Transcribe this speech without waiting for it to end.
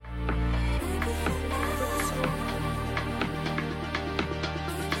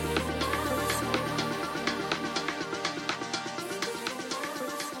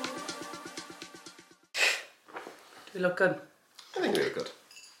We look good. I think we look good.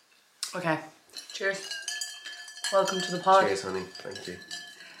 Okay. Cheers. Welcome to the pod. Cheers, honey. Thank you.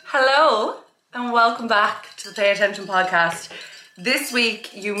 Hello, and welcome back to the Pay Attention podcast. This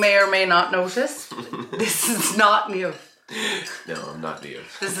week, you may or may not notice, this is not Niamh. No, I'm not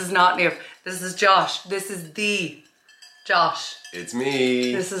Niamh. This is not Niamh. This is Josh. This is the Josh. It's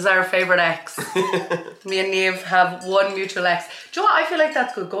me. This is our favourite ex. Me and Niamh have one mutual ex. Do you know what? I feel like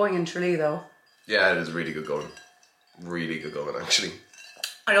that's good going in Tralee, though. Yeah, it is really good going. Really good going, actually.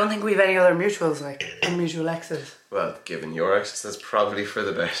 I don't think we have any other mutuals, like, mutual exes. Well, given your exes, that's probably for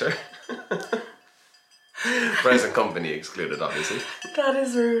the better. Present company excluded, obviously. That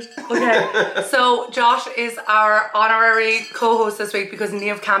is rude. Okay, so Josh is our honorary co-host this week because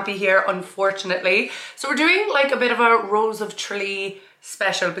Niamh can't be here, unfortunately. So we're doing like a bit of a Rose of Tralee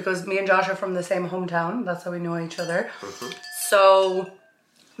special because me and Josh are from the same hometown. That's how we know each other. Mm-hmm. So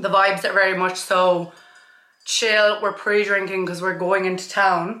the vibes are very much so chill. We're pre-drinking because we're going into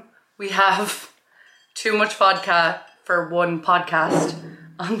town. We have too much vodka for one podcast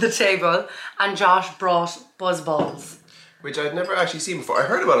on the table, and Josh brought buzzballs, which I'd never actually seen before. I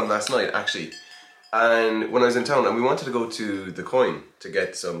heard about them last night, actually, and when I was in town, and we wanted to go to the Coin to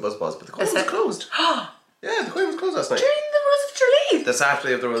get some buzzballs, but the Coin was closed. Yeah, the Coin was closed last night. During the Rose of Tralee? The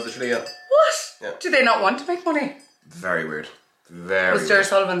Saturday of the Rose of Tralee, yeah. What? Yeah. Do they not want to make money? Very weird. Very Was Ger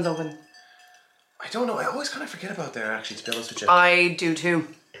Sullivan's open? I don't know. I always kind of forget about there, actually, to be honest with you. I do too.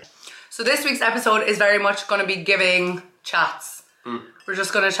 So this week's episode is very much going to be giving chats. We're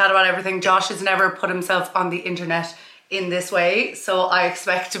just going to chat about everything. Josh has never put himself on the internet in this way, so I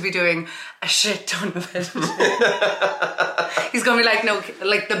expect to be doing a shit ton of it. He's going to be like, no,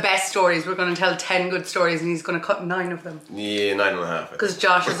 like the best stories. We're going to tell 10 good stories and he's going to cut 9 of them. Yeah, 9.5. Because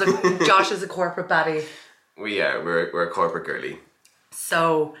Josh is a corporate baddie. We're a corporate girly.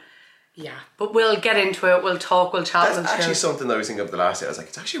 So, yeah. But we'll get into it. We'll talk, we'll chat. That's actually something that I was thinking of the last day. I was like,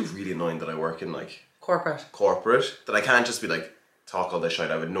 it's actually really annoying that I work in like... Corporate. That I can't just be like, talk all this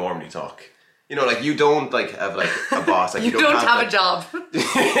shit I would normally talk. You know, like you don't like have like a boss. Like you don't have a job.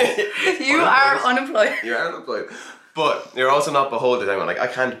 You are unemployed. You are unemployed. But you're also not beholden to anyone. Like I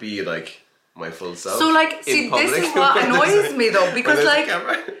can't be like my full self. So like, see, this is what annoys me though, because like,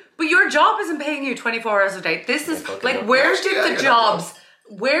 but your job isn't paying you 24 hours a day. This is like, where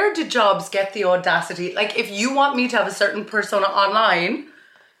did jobs get the audacity? Like, if you want me to have a certain persona online,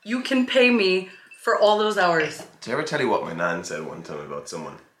 you can pay me for all those hours. Did I ever tell you what my nan said one time about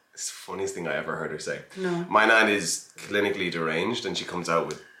someone? It's the funniest thing I ever heard her say. No. My nan is clinically deranged and she comes out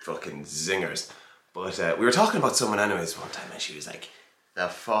with fucking zingers. But we were talking about someone anyways one time and she was like, the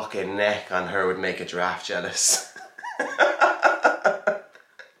fucking neck on her would make a giraffe jealous.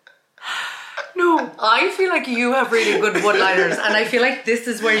 No, I feel like you have really good one-liners and I feel like this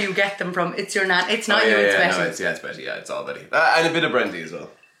is where you get them from. It's your nan. It's not you, it's Betty. No, it's Betty. Yeah, it's all Betty. And a bit of Brendy as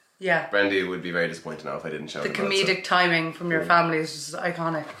well. Yeah. Brendy would be very disappointed now if I didn't shout the him comedic timing from your family is just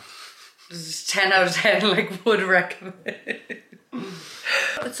iconic. This is 10 out of 10, like, would recommend.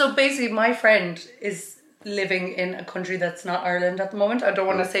 So basically, my friend is living in a country that's not Ireland at the moment. I don't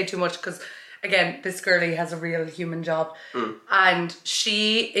want to say too much because, again, this girlie has a real human job. And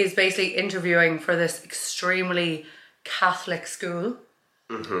she is basically interviewing for this extremely Catholic school.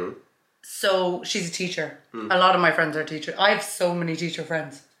 Mm-hmm. So she's a teacher. A lot of my friends are teachers. I have so many teacher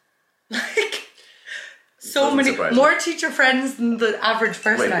friends. Like, so many, more teacher friends than the average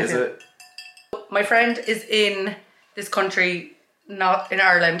person. Wait, is it? My friend is in this country, not in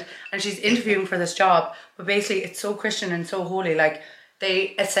Ireland, and she's interviewing for this job, but basically it's so Christian and so holy. Like,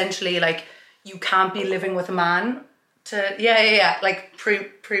 they essentially, like, you can't be living with a man to, like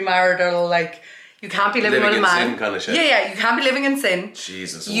premarital, like, you can't be living with a man. Sin kind of shit. Yeah, you can't be living in sin.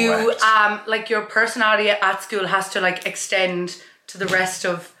 Jesus. You like, your personality at school has to like extend to the rest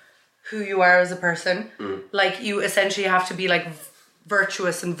of who you are as a person. Like, you essentially have to be like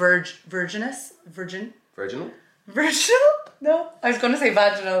virtuous and virginal? No, I was going to say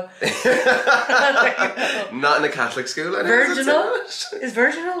vaginal. Not in a Catholic school. Virginal? Is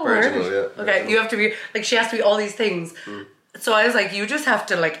virginal a word? Virginal, yeah. Okay, Virginal. you have to be like, she has to be all these things. So I was like, you just have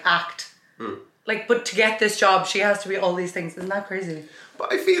to like act. Like, but to get this job, she has to be all these things. Isn't that crazy?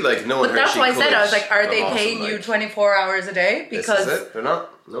 But I feel like no one. But that's why I said, I was like, are they paying you 24 hours a day? Because this is it. They're not.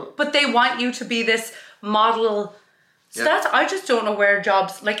 No. But they want you to be this model. So that's, I just don't know where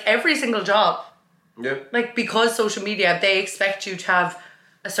jobs, like every single job. Yeah. Like, because social media, they expect you to have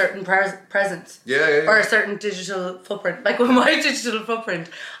a certain presence. Yeah. Or a certain digital footprint. Like, with my digital footprint,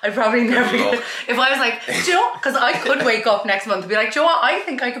 I'd probably never get, if I was like, do you know, because I could wake up next month and be like, do you know what, I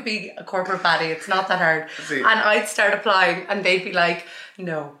think I could be a corporate baddie, it's not that hard. And I'd start applying and they'd be like,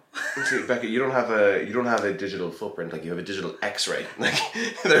 no. See, Becca, you don't have a digital footprint. Like, you have a digital X-ray. Like,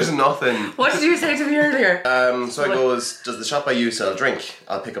 there's nothing. What did you say to me earlier? So I goes, does the shop I use sell drink?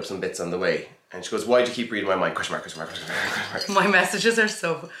 I'll pick up some bits on the way. And she goes, why'd you keep reading my mind? Question mark, question mark, question mark, question mark. My messages are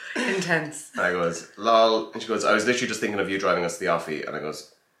so intense. And I goes, lol. And she goes, I was literally just thinking of you driving us to the offie. And I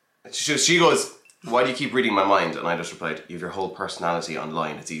goes, she goes, why do you keep reading my mind? And I just replied, you have your whole personality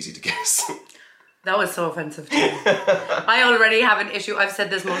online. It's easy to guess. That was so offensive to me. I already have an issue. I've said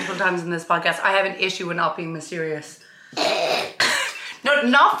this multiple times in this podcast. I have an issue with not being mysterious. No,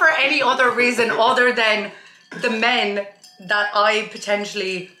 not for any other reason other than the men that I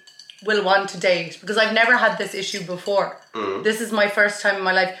potentially will want to date, because I've never had this issue before. This is my first time in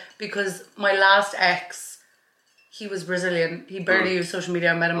my life, because my last ex, he was Brazilian. He barely used social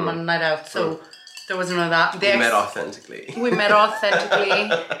media. I met him on a night out, so there was none of that. We met authentically. We met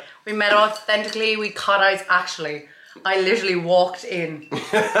authentically. We caught eyes. Actually, I literally walked in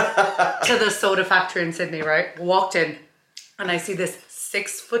to the soda factory in Sydney, right? Walked in, and I see this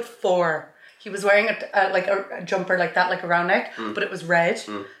 6'4". He was wearing a jumper like that, like a round neck, but it was red.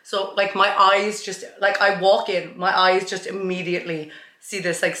 So like my eyes just, like I walk in, my eyes just immediately see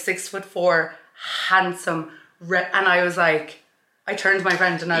this like 6'4", handsome red, and I was like, I turned to my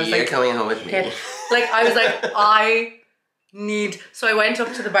friend and I was like, you're coming home with me. Like I was like, so I went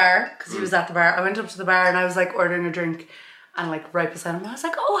up to the bar, because he was at the bar. I went up to the bar and I was like ordering a drink, and like right beside him I was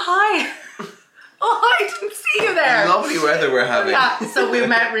like, oh hi. Oh hi, I didn't see you there. Lovely weather we're having. Yeah, so we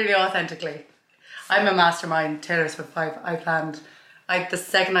met really authentically. I'm a mastermind, Taylor Swift 5. I planned, like the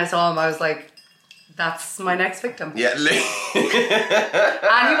second I saw him I was like, that's my next victim. Yeah. And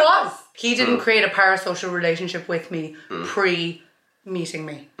he was. He didn't create a parasocial relationship with me pre-meeting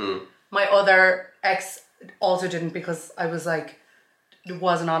me. My other ex also didn't, because I was like, it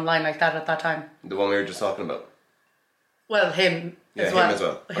wasn't online like that at that time. The one we were just talking about. Well, him as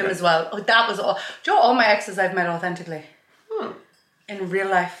well. Him as well. Oh, that was all. Do you know all my exes I've met authentically? In real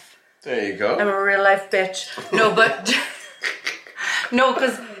life. There you go. I'm a real life bitch. No, but no,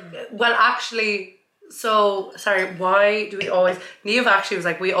 because actually. So sorry. Why do we always? Neve actually was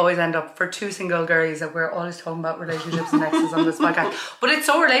like, we always end up, for two single girlies, that we're always talking about relationships and exes on this podcast. But it's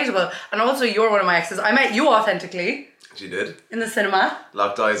so relatable. And also, you're one of my exes. I met you authentically. She did. In the cinema.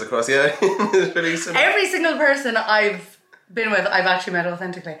 Locked eyes across. Yeah. Every single person I've been with, I've actually met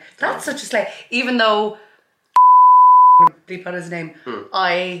authentically. That's such a slay. Even though bleep out his name,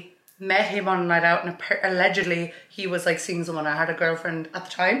 I met him on a night out, and allegedly he was like seeing someone. I had a girlfriend at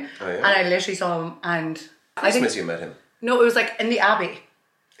the time, and I literally saw him, and Christmas you met him. No, it was like in the Abbey.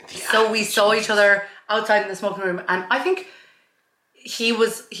 So we saw each other outside in the smoking room, and I think he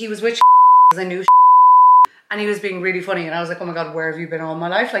was with because I knew, and he was being really funny, and I was like, oh my god, where have you been all my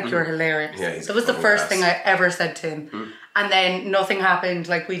life? Like, you're hilarious. Yeah, that was the first thing I ever said to him. And then nothing happened,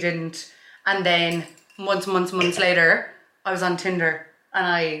 like we didn't, and then months later I was on Tinder, and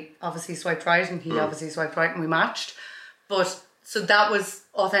I obviously swiped right, and he obviously swiped right, and we matched. But so that was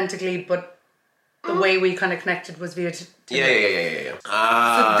authentically, but the way we kind of connected was via Tinder. Yeah.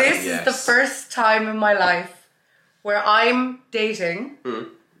 So this is the first time in my life where I'm dating.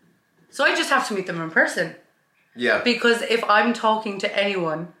 So I just have to meet them in person. Yeah. Because if I'm talking to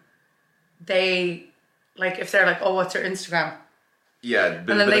anyone, they, like, if they're like, oh, what's your Instagram? Yeah.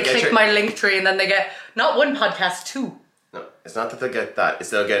 And then they click my link tree, and then they get, not one podcast, two. No, it's not that they'll get that.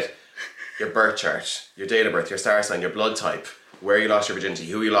 It's they'll get your birth chart, your date of birth, your star sign, your blood type, where you lost your virginity,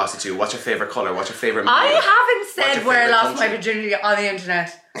 who you lost it to, what's your favourite colour, what's your favourite meal. I haven't said where I lost my virginity on the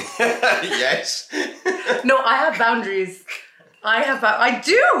internet. Yes. No, I have boundaries. I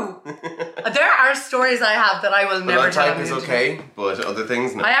do. There are stories I have that I will never tell. Blood type is okay, but other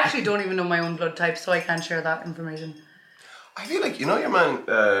things, no. I actually don't even know my own blood type, so I can't share that information. I feel like, you know your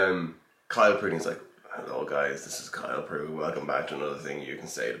man, Kyle Pruding's like, hello guys, this is Kyle Prue, welcome back to another thing you can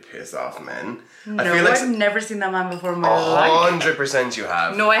say to piss off men. No, I've never seen that man before in my life. 100% you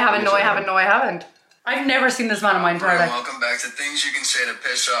have. No, I haven't. I've never seen this man in my entire life. Welcome back to things you can say to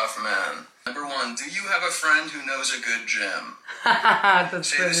piss off men. Number 1, do you have a friend who knows a good gym?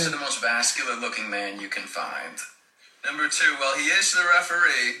 Say this to the most vascular looking man you can find. Number 2, well, he is the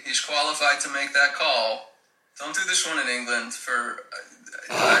referee. He's qualified to make that call. Don't do this one in England for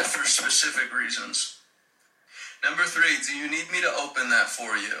specific reasons. Number 3, do you need me to open that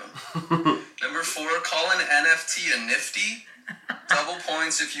for you? Number 4, call an NFT a nifty. Double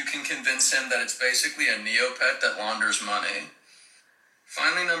points if you can convince him that it's basically a Neopet that launders money.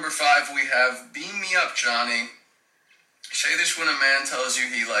 Finally, number 5, we have beam me up, Johnny. Say this when a man tells you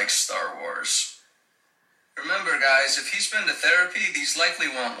he likes Star Wars. Remember, guys, if he's been to therapy, these likely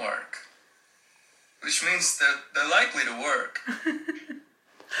won't work. Which means that they're likely to work.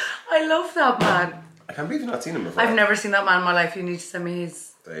 I love that man. I can't believe you've not seen him before. I've never seen that man in my life. You need to send me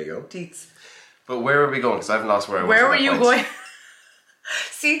his There you go. deets. But where are we going? Because I've lost where I was. Where at were that you point. going?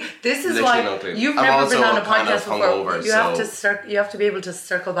 See, this is Literally no why clue. you've I'm never also been on a kind of podcast before. hungover, You have so- to you have to be able to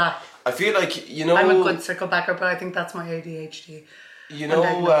circle back. I feel like, you know... I'm a good circle backer, but I think that's my ADHD. You know,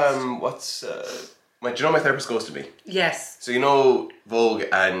 Undiagnosed. do you know my therapist goes to me? Yes. So you know Vogue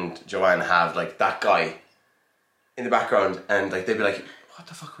and Joanne have like that guy in the background, and like they'd be like, what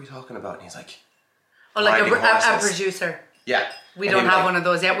the fuck are we talking about? And he's like... Oh, like riding a horses. producer. Yeah. We And don't he'd have like- one of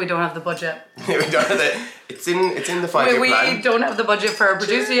those yet. We don't have the budget. we don't have the, it's in the 5-year We plan. don't have the budget for a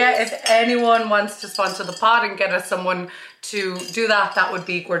producer yet. If anyone wants to sponsor the pod and get us someone to do that, that would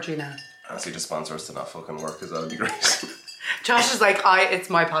be Georgina. Honestly, just sponsor us to not fucking work, because that would be great. Josh is like, it's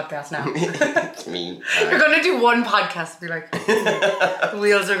my podcast now. It's me. You're gonna do one podcast and be like, the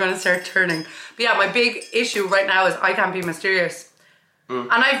wheels are gonna start turning. But yeah, my big issue right now is I can't be mysterious. And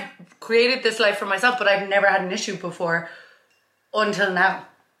I've created this life for myself, but I've never had an issue before until now.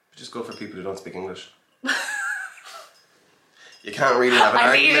 Just go for people who don't speak English. You can't really have an I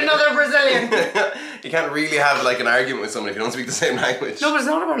argument. need another Brazilian. You can't really have like an argument with someone if you don't speak the same language. No, but it's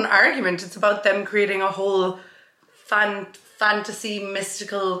not about an argument. It's about them creating a whole fantasy,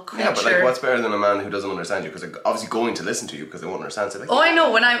 mystical creature. Yeah, but like, what's better than a man who doesn't understand you? Because they're obviously going to listen to you because they won't understand. So like, Oh, I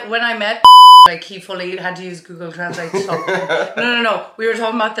know. When I met, like, he fully had to use Google Translate to talk. No. We were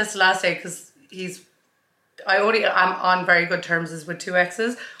talking about this last day because I'm on very good terms with two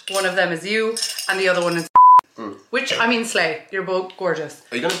exes. One of them is you, and the other one is which, I mean, slay. You're both gorgeous.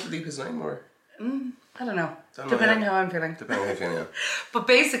 are you going to bleep his name or? I don't know. Don't know, Depending yeah. how I'm feeling. Depending how you feel, yeah. But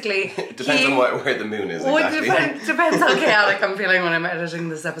basically, It depends on where the moon is Well, exactly. depends how chaotic I'm feeling when I'm editing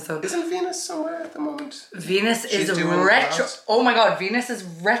this episode. Isn't Venus somewhere at the moment? Venus She's is doing retro. that. Oh my god, Venus is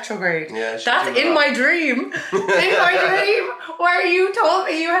retrograde. Yeah, she's that's doing in that. my dream. In my dream, where you told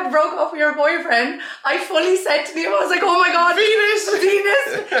me you had broke up with your boyfriend, I fully said to you, I was like, oh my god,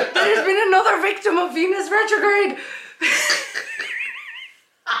 Venus. There's been another victim of Venus retrograde.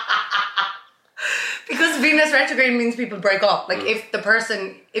 Because Venus retrograde means people break up. Like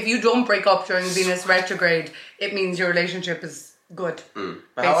if you don't break up during Venus retrograde, it means your relationship is good.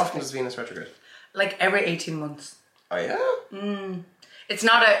 But how often does Venus retrograde? Like every 18 months. Oh yeah? It's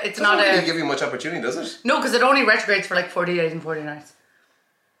not Doesn't really give you much opportunity, does it? No, because it only retrogrades for like 40 days and 40 nights.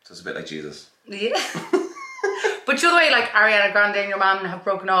 So it's a bit like Jesus. Yeah. But you know the way like Ariana Grande and your mom have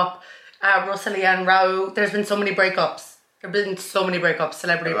broken up, Rosalia and Raul, there's been so many breakups. There have been so many breakups,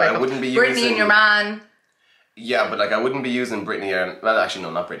 celebrity I breakups. wouldn't be Britney using- and your man. Yeah, but like I wouldn't be using Britney or... Well, actually,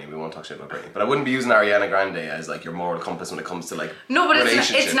 no, not Britney. We won't talk shit about Britney. But I wouldn't be using Ariana Grande as like your moral compass when it comes to like No, but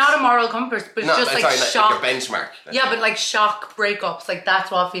it's not a moral compass, but it's No, just sorry, like shock. like your benchmark. Yeah, but like shock breakups, like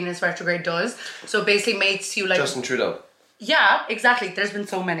that's what Venus retrograde does. So it basically makes you like... Justin Trudeau. Yeah, exactly. There's been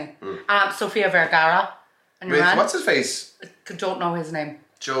so many. Sofia Vergara and your Wait, man. what's his face? I don't know his name.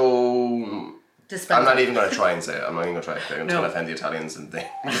 Joe... Dispenza. I'm not even going to try and say it. I'm not even going to try it. I'm No. going to offend the Italians and they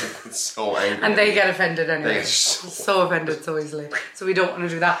get so angry. And they get offended anyway. They get So offended so easily. So we don't want to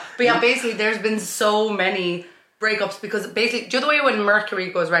do that. But yeah, basically there's been so many breakups because basically, do you know the way when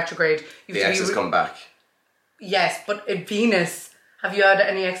Mercury goes retrograde? The exes come back. Yes, but in Venus, have you had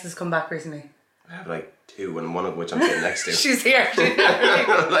any exes come back recently? I have like 2 and one of which I'm sitting next to. She's here.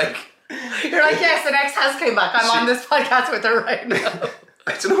 like... You're like, yes, an ex has came back. I'm on this podcast with her right now.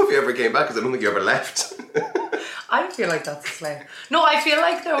 I don't know if you ever came back because I don't think you ever left. I feel like that's a slave. No, I feel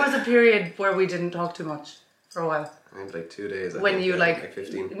like there was a period where we didn't talk too much for a while. Maybe like 2 days. I When think, you yeah, like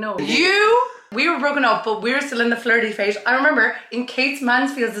 15. No, we were broken up, but we were still in the flirty phase. I remember in Kate's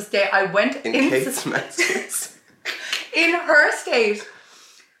Mansfield's estate, I went In Kate's Mansfields. in her estate.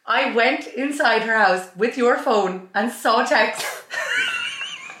 I went inside her house with your phone and saw texts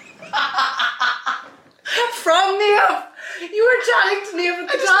from Neil. You were chatting to Neil at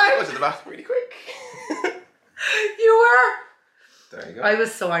the I time. went to the bathroom really quick. You were. There you go. I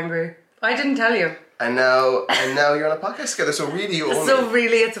was so angry. I didn't tell you. And now you're on a podcast together, so really you own So me.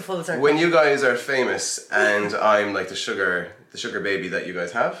 really, it's a full circle. When you guys are famous and I'm like the sugar baby that you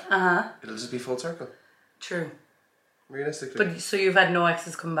guys have, it'll just be full circle. True. Realistically. But so you've had no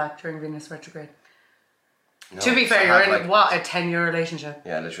exes come back during Venus retrograde. No, To be so fair, I you're have, in like, what, a 10-year relationship?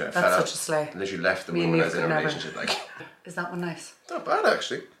 Yeah, literally. I That's fell out. such a slay. Literally left the Me and woman I you was in could a never. relationship. Like, Is that one nice? not bad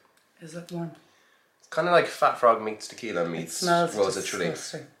actually. Is it one? It's kind of like Fat Frog meets Tequila meets Smells Rosa Tralee.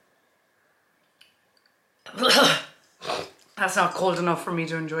 disgusting. That's not cold enough for me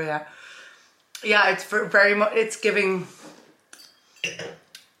to enjoy that. Yeah, it's very much. It's giving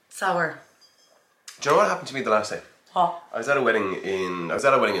sour. Do you know what happened to me the last day? Huh? I was at a wedding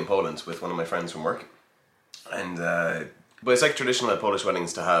in Poland with one of my friends from work, and But it's like traditional at Polish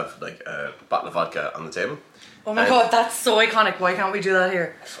weddings to have like a bottle of vodka on the table. Oh my god, that's so iconic. Why can't we do that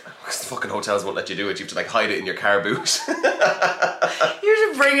here? Because the fucking hotels won't let you do it. You have to like hide it in your car boot. You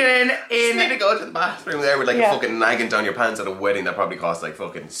should bring it in. You need to go to the bathroom there with like a fucking nagging down your pants at a wedding that probably cost like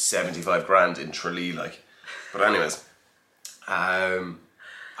fucking 75 grand in Tralee, like. But anyways, I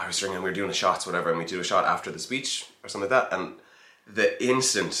was drinking, we were doing the shots, whatever, and we do a shot after the speech or something like that, and the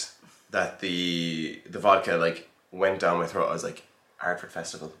instant that the vodka like went down my throat, I was like, Hartford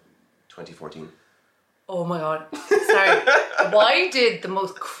Festival 2014. Oh my god. Sorry. Why did the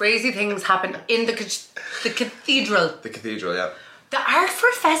most crazy things happen in the cathedral? The cathedral, yeah. The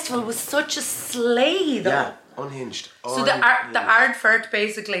Ardfert Festival was such a slay though. Yeah, unhinged. So the Ardfert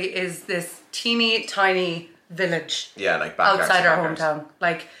basically is this teeny tiny village. Yeah, like back outside our hometown.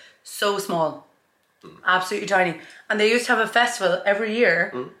 Like so small. Absolutely tiny. And they used to have a festival every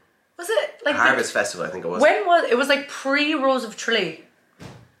year. Was it like Harvest Festival, I think it was. When was it? Was like pre-Rose of Tralee.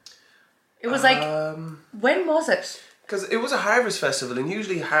 It was like when was it? Because it was a harvest festival, and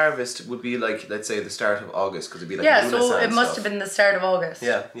usually harvest would be like, let's say, the start of August, because it'd be like so it must have been the start of August.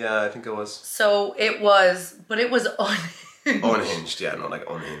 Yeah, I think it was. So it was, but it was unhinged. Unhinged, yeah, not like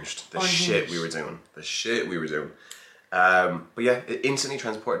unhinged. The shit we were doing. But yeah, it instantly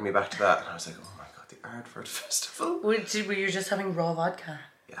transported me back to that, and I was like, oh my god, the Ardfert Festival. Were you just having raw vodka?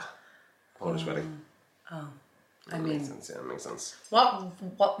 Yeah, Polish wedding. Oh. Makes sense, yeah, it makes sense. What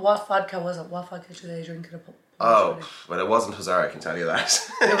vodka was it? What vodka do they drink at a pub? Oh, well, it wasn't Hussar, I can tell you that.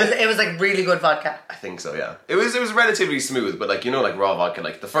 It was like really good vodka. I think so, yeah. It was relatively smooth, but like, you know, like raw vodka,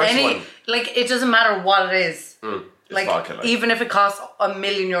 like the first one. Like, it doesn't matter what it is. Like vodka, like. Even if it costs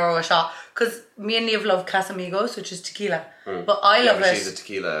 €1,000,000 a shot. Because me and Neve love Casamigos, which is tequila. But I love it. She's a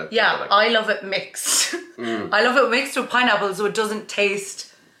tequila. Yeah, like. I love it mixed. I love it mixed with pineapple, so it doesn't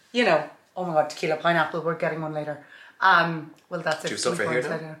taste, you know. Oh my god, tequila, pineapple, we're getting one later. Well, that's it. Do you have stuff right here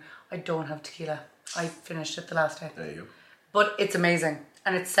now? I don't have tequila. I finished it the last day. There you go. But it's amazing.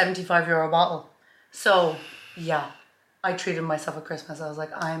 And it's €75 a bottle. So, yeah. I treated myself at Christmas. I was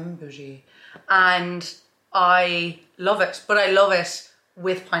like, I'm bougie. And I love it. But I love it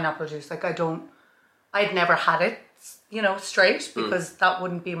with pineapple juice. Like, I'd never had it, you know, straight. Because that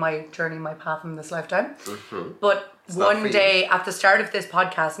wouldn't be my journey, my path in this lifetime. But one day, at the start of this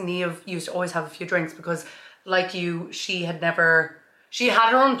podcast, Neve used to always have a few drinks. Because, like you, she had her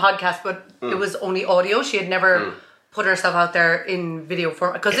own podcast, but it was only audio. She had never put herself out there in video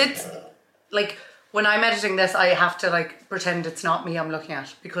form. Because it's, like, when I'm editing this, I have to, like, pretend it's not me I'm looking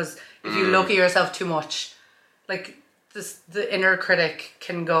at. Because if you look at yourself too much, like, the inner critic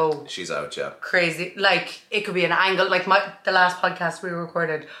can go... She's out, yeah. Crazy. Like, it could be an angle. Like, the last podcast we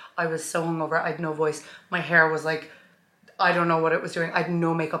recorded, I was so hungover, I had no voice. My hair was, like... I don't know what it was doing. I had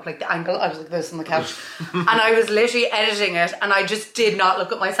no makeup, like the angle. I was like this on the couch. And I was literally editing it and I just did not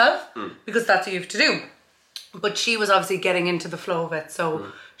look at myself because that's what you have to do. But she was obviously getting into the flow of it. So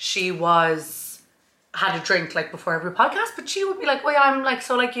she had a drink like before every podcast, but she would be like, oh yeah, I'm like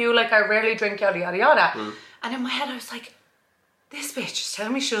so like you, like I rarely drink, yada yada yada. And in my head I was like, this bitch is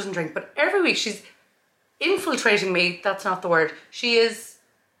telling me she doesn't drink, but every week she's infiltrating me. That's not the word. She is...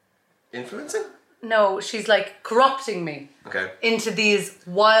 Influencing? No, she's like corrupting me into these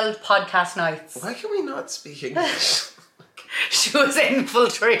wild podcast nights. Why can we not speak English? She was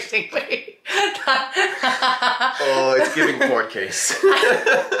infiltrating me. Oh, it's giving court case.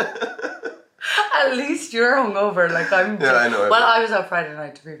 At least you're hungover, like I'm. Yeah, I know. Well, I was out Friday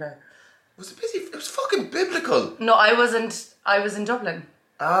night, to be fair. Was it busy? It was fucking biblical. No, I wasn't. I was in Dublin.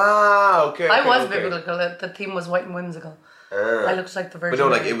 Ah, okay. I was biblical. The theme was white and whimsical. I looked like the Virgin. But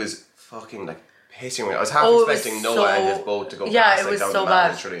no, like it was fucking like pissing me. I was half expecting Noah and his boat to go past. Yeah, it was like, so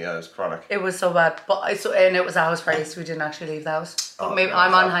bad. Yeah, it was chronic. It was so bad. But and it was a house party, so we didn't actually leave the house. But maybe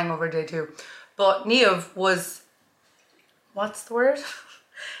I'm on hangover day too. But Neve was, what's the word?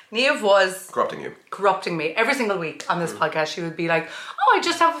 Neve was corrupting me every single week on this podcast. She would be like, oh, I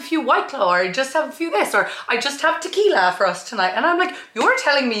just have a few White Claw, or I just have a few this, or I just have tequila for us tonight. And I'm like, you're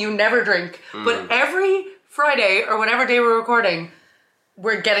telling me you never drink, but every Friday or whatever day we're recording,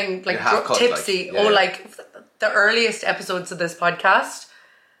 we're getting like tipsy. Like the earliest episodes of this podcast,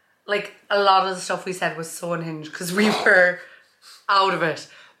 like a lot of the stuff we said was so unhinged because we were out of it.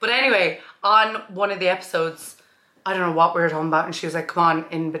 But anyway, on one of the episodes, I don't know what we were talking about, and she was like, come on,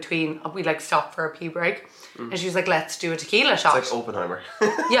 in between, we like stopped for a pee break, and she was like, let's do a tequila shot. It's like Oppenheimer.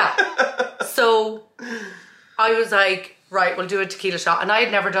 Yeah. So I was like, right, we'll do a tequila shot. And I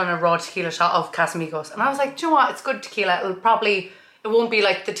had never done a raw tequila shot of Casamigos. And I was like, do you know what, it's good tequila. It won't be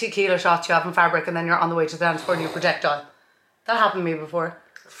like the tequila shots you have in Fabric and then you're on the way to the dance floor and you projectile. That happened to me before.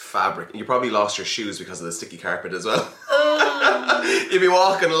 Fabric. You probably lost your shoes because of the sticky carpet as well. You'd be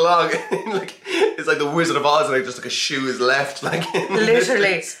walking along, like it's like the Wizard of Oz, and like just like a shoe is left, like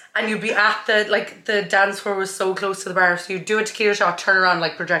literally. And you'd be at the dance floor was so close to the bar, so you'd do a tequila shot, turn around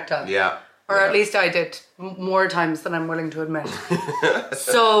like projectile. Yeah. Or at least I did more times than I'm willing to admit.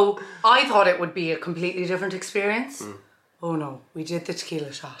 So I thought it would be a completely different experience. Oh no, we did the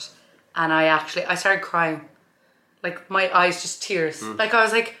tequila shot, and I started crying, like my eyes just tears. Like I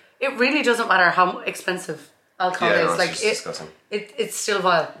was like, it really doesn't matter how expensive alcohol is. No, like it's disgusting. It's still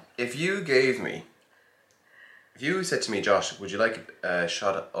vile. If you said to me, Josh, would you like a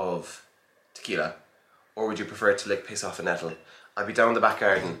shot of tequila, or would you prefer to lick piss off a nettle? I'd be down the back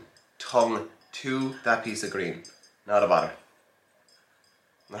garden, tongue to that piece of green. Not a bother.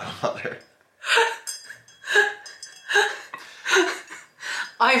 Not a bother.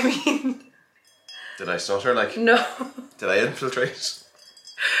 I mean... Did I stutter? Like, no. Did I infiltrate?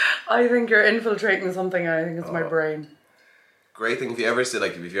 I think you're infiltrating something, and I think it's my brain. Great thing if you ever say,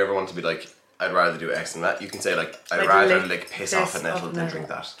 like, if you ever want to be like, I'd rather do X than that, you can say like, I'd Like rather lick piss off a nettle than nettle. drink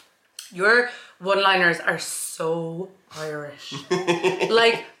that. Your one-liners are so Irish.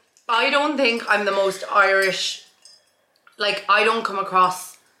 Like, I don't think I'm the most Irish. Like, I don't come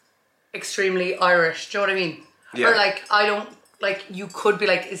across extremely Irish. Do you know what I mean? Yeah. Or like, I don't, like, you could be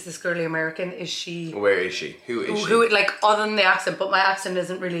like, is this girlie American? Is she... Where is she? Who is she? Who, like, other than the accent, but my accent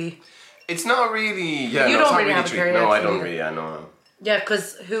isn't really... It's not really... Yeah, You no, don't it's not really have a true. Kerry No, I accent don't either. really, yeah, no. Yeah,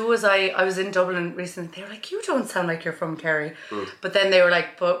 because who was I was in Dublin recently. They were like, you don't sound like you're from Kerry. But then they were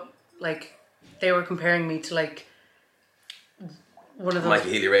like, they were comparing me to like one of those. Michael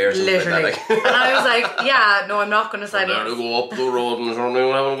Healy-Rae or something literally. like that. Like. And I was like, yeah, no, I'm not going to sign There to it. go up the road and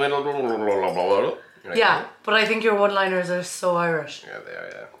Yeah, but I think your one-liners are so Irish. Yeah, they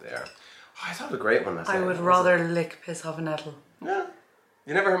are. Oh, I thought it was a great one. I would rather lick piss off a nettle. Yeah.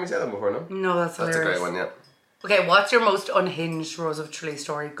 You never heard me say that before, no? No, that's hilarious. That's a great one, yeah. Okay, what's your most unhinged Rose of Tralee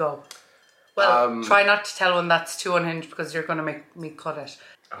story? Go. Well, try not to tell one that's too unhinged because you're going to make me cut it.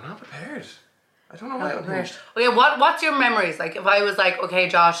 I'm not prepared. I don't know why I'm unhinged. Okay, what's your memories? Like, if I was like, okay,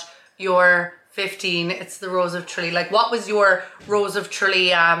 Josh, you're 15, it's the Rose of Tralee. Like, what was your Rose of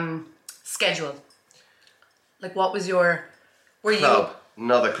Tralee schedule? Like, what was your... Were Club.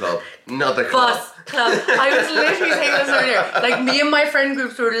 Another club. Another you... club. Club. I was literally saying this earlier. Like, me and my friend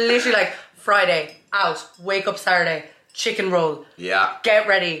groups were literally like, Friday, out, wake up Saturday, chicken roll. Yeah. Get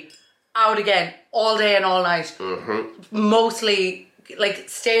ready, out again, all day and all night. Mostly, like,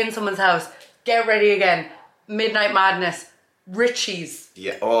 stay in someone's house, get ready again, midnight madness, Richie's.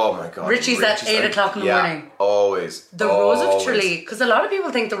 Yeah, oh my god. Richie's at 8 o'clock in the morning. Always. The Rose of Tralee, because a lot of people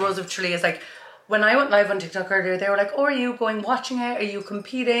think the Rose of Tralee is like, when I went live on TikTok earlier, they were like, oh, are you going watching it? Are you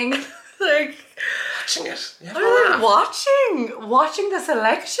competing? Like, watching it. Yeah, watching the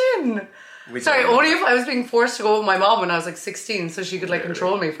selection. Sorry, only if I was being forced to go with my mom when I was like 16 so she could like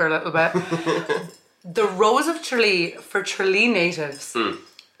control me for a little bit. The Rose of Tralee for Tralee natives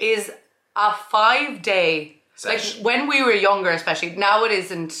is a 5-day sesh. Like when we were younger especially. Now it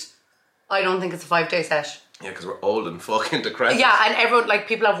isn't. I don't think it's a 5-day sesh. Yeah, because we're old and fucking decrepit. Yeah, and everyone, like,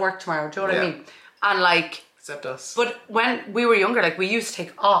 people have work tomorrow, do you know what I mean? And like... Except us. But when we were younger, like, we used to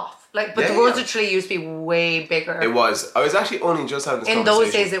take off. Like, but the Rose of Tralee used to be way bigger. It was. I was actually only just having this in conversation.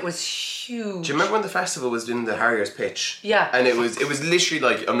 those days, it was huge. Do you remember when the festival was in the Harriers pitch? Yeah. And it was literally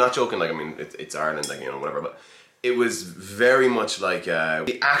like, I'm not joking, like, I mean, it's Ireland, like, you know, whatever, but it was very much like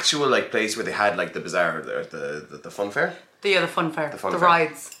the actual, like, place where they had, like, the bazaar, the fun fair. The fun fair. The fair.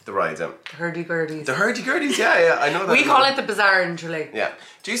 rides. The rides, yeah. The hurdy-gurdies. The hurdy-gurdies, yeah, I know that. We call it the bazaar in Tralee. Yeah.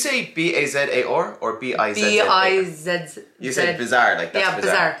 Do you say B-A-Z-A-R or B-I-Z-Z-A? B-I-Z-Z. You said bazaar, like that's yeah,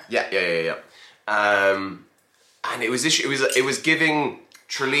 bazaar. Yeah. And it was giving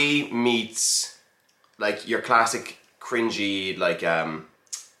Tralee meets like your classic cringy like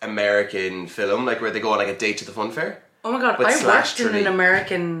American film, like where they go on like a date to the fun fair. Oh my god, I worked in an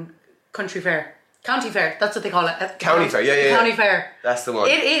American country fair. County fair, that's what they call it. County fair, yeah. County fair. That's the one.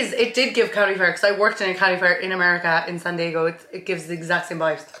 It did give county fair, because I worked in a county fair in America, in San Diego. It gives the exact same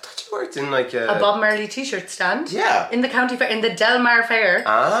vibes. I thought you worked in like a Bob Marley t-shirt stand. Yeah. In the county fair, in the Del Mar Fair.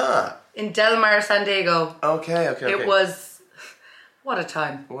 Ah. In Del Mar, San Diego. Okay. It was, what a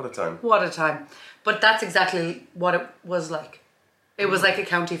time. What a time. What a time. But that's exactly what it was like. It was like a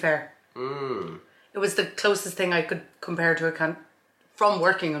county fair. It was the closest thing I could compare to a from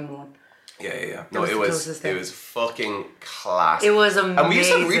working on one. Yeah. No, it was fucking class. It was amazing. And we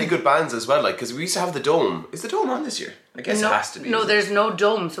used to have really good bands as well, like, because we used to have the Dome. Is the Dome on this year? I guess it has to be. No, there's no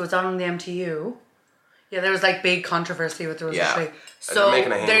Dome, so it's on the MTU. Yeah, there was like big controversy with the Rose of Tralee. So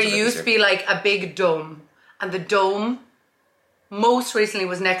there used to be like a big dome, and the dome most recently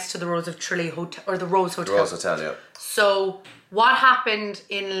was next to the Rose of Tralee Hotel, or the Rose Hotel. The Rose Hotel, yeah. So what happened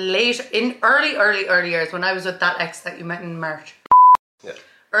in early years when I was with that ex that you met in March? Yeah.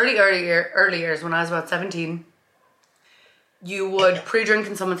 Early years when I was about 17, you would pre-drink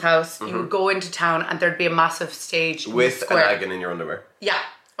in someone's house, you would go into town, and there'd be a massive stage with in the an square. naggin in your underwear. Yeah.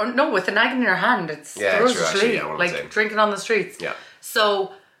 Or no, with a naggin in your hand. It's Yeah, the Rose true, of actually, Tralee, yeah, what I'm like saying. drinking on the streets. Yeah.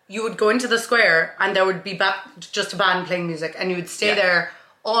 So you would go into the square, and there would be just a band playing music, and you would stay there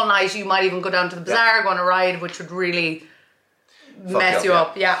all night. You might even go down to the bazaar, go on a ride, which would really mess you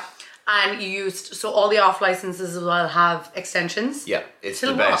up. Yeah. And you used, so all the off licenses as well have extensions. Yeah, it's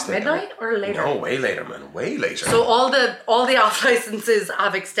Till the best what, thing. midnight or later? No, way later, man. Way later. So all the off licenses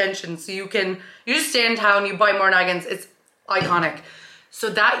have extensions. So you just stay in town, you buy more naggins. It's iconic. So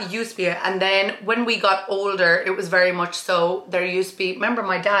that used to be it. And then when we got older, it was very much so. There used to be, remember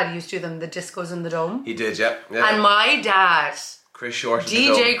my dad used to do them, the discos in the Dome? He did, yeah. And my dad, Chris Short.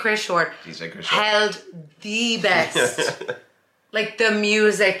 DJ Chris Short, held the best. Like the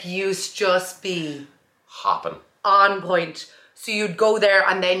music used to just be hopping on point. So you'd go there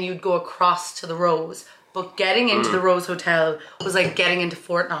and then you'd go across to the Rose. But getting into the Rose Hotel was like getting into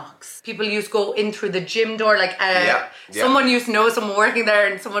Fort Knox. People used to go in through the gym door. Like someone used to know someone working there,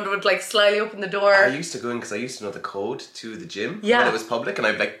 and someone would like slyly open the door. I used to go in because I used to know the code to the gym when it was public, and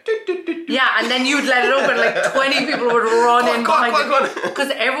I'd be like, doot, doot, doot, doot. Yeah, and then you'd let it open, like 20 people would run in behind it. Because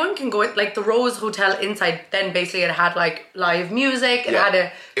everyone can go in, like the Rose Hotel inside, then basically it had like live music, it had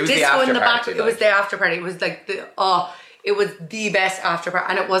a disco in the back. It was the after party. It was like it was the best after party,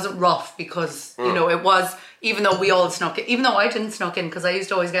 and it wasn't rough because, you know, it was, even though we all snuck in, even though I didn't snuck in because I used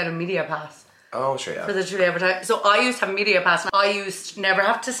to always get a media pass. Oh, sure, yeah. For the Tralee advertising. So I used to have a media pass, and I used to never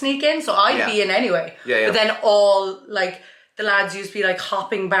have to sneak in, so I'd be in anyway. Yeah. But then all, like, the lads used to be like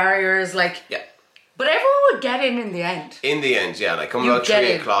hopping barriers, like... Yeah. But everyone would get in the end. In the end, yeah. Like, come about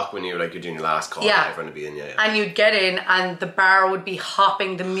 3 o'clock when you're doing your last call, everyone would be in, And you'd get in, and the bar would be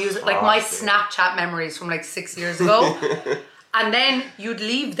hopping, the music, like my Snapchat memories from like 6 years ago. And then you'd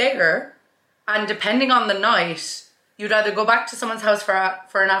leave there, and depending on the night, you'd either go back to someone's house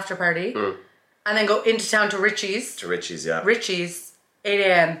for an after party, and then go into town to Richie's. To Richie's, yeah. Richie's, 8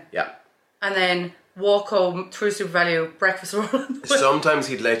 a.m. Yeah. And then walk home through Super Value, breakfast roll. Sometimes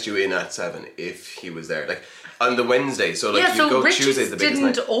he'd let you in at 7 if he was there. Like, on the Wednesday, so like you'd go Richie's Tuesday's the biggest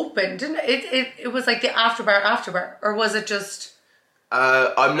night. didn't open, didn't it? It was like the after bar, or was it just...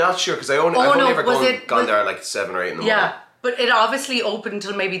 I'm not sure, because I've only ever gone there at like 7 or 8 in the morning. Yeah. But it obviously opened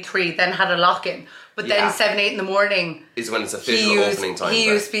until maybe 3, then had a lock-in. But then 7, 8 in the morning... is when it's official opening time. He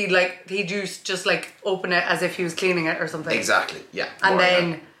used to be like, he'd just like open it as if he was cleaning it or something. Exactly, yeah. And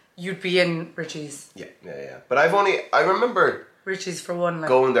then you'd be in Richie's. Yeah. But I remember... Richie's for one. Like.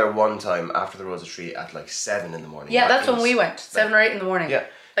 Going there one time after the Rose of Tree at like 7 in the morning. Yeah, that's when we went. 7 or 8 in the morning. Yeah.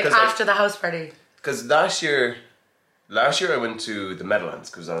 Like after the house party. Because last year I went to the Meadowlands,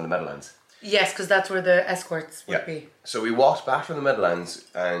 because I was on the Meadowlands. Yes, because that's where the escorts would be. So we walked back from the Meadowlands,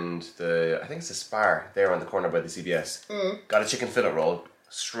 and I think it's the Spar there on the corner by the CBS. Got a chicken fillet roll,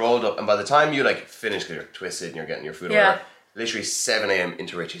 strolled up, and by the time you like finish, because you're twisted and you're getting your food or whatever, literally 7 a.m.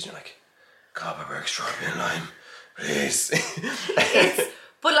 into Richie's, and you're like, Copperberg, strawberry and lime, please.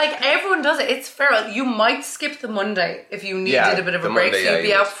 But like everyone does it. It's fair. You might skip the Monday if you needed a bit of a break. Monday, so you'd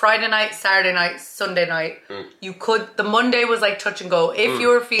be out Friday night, Saturday night, Sunday night. You could. The Monday was like touch and go. If you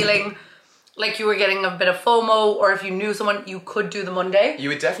were feeling like you were getting a bit of FOMO, or if you knew someone, you could do the Monday. You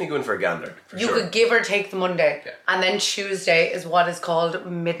would definitely go in for a gander. You could give or take the Monday, and then Tuesday is what is called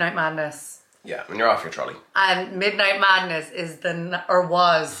Midnight Madness. Yeah, when you're off your trolley. And Midnight Madness is even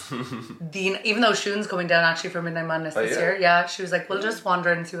though Shun's coming down actually for Midnight Madness this year. Yeah, she was like, we'll just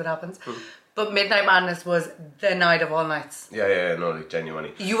wander and see what happens. But Midnight Madness was the night of all nights. Yeah, no, like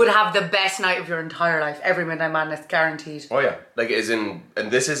genuinely. You would have the best night of your entire life. Every Midnight Madness, guaranteed. Oh yeah, like and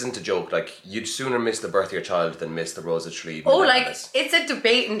this isn't a joke, like you'd sooner miss the birth of your child than miss the Rose of Tralee. It's a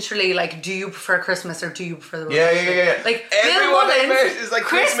debate in Tralee, like, do you prefer Christmas or do you prefer the Rose of Tralee? Yeah. Like, everyone is like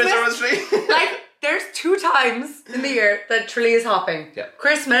Christmas or Rose of Tralee. Like, there's 2 times in the year that Tralee is hopping. Yeah.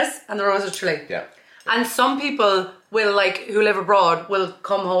 Christmas and the Rose of Tralee. Yeah. And some people will, like, who live abroad, will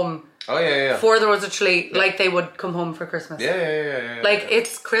come home for the Rose of Tralee like they would come home for Christmas. Yeah. Like,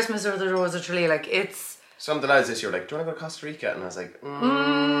 it's Christmas or the Rose of Tralee. Like, it's... Some of the lads this year were like, do you want to go to Costa Rica? And I was like,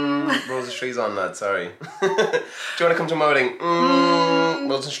 Rose of Tree's on, lad, sorry. Do you want to come to my wedding?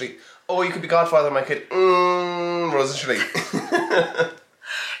 Rose of Tree. Oh, you could be godfather of my kid. Rose of Tree.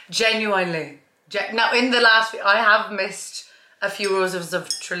 Genuinely. Now, in the last... I have missed a few Roses of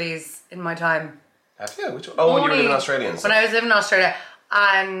Tralees in my time. Have you? Which one? Oh, when you were living in Australia. When I was living in Australia,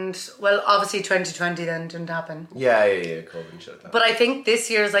 And, well, obviously 2020 then didn't happen. Yeah, COVID and shit. But I think this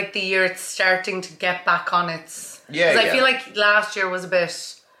year is like the year it's starting to get back on its... Yeah, I feel like last year was a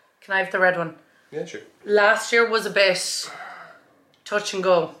bit... Can I have the red one? Yeah, sure. Last year was a bit touch and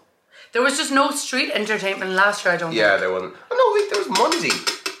go. There was just no street entertainment last year, I don't think. Yeah, there wasn't. Oh no, wait, there was Monday.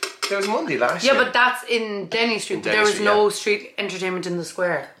 There was Monday last year. Yeah, but that's in Denny Street. There was no street entertainment in the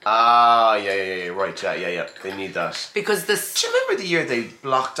square. Ah, yeah, right, yeah. They need that. Because this... Do you remember the year they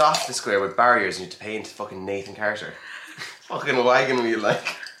blocked off the square with barriers and you had to pay into fucking Nathan Carter? Fucking wagon wheel,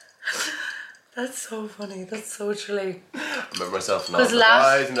 like. That's so funny. That's so Tralee. I remember myself and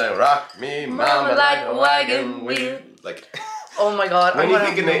and then rock me, mama, like a wagon wheel. Like. Oh my god. When you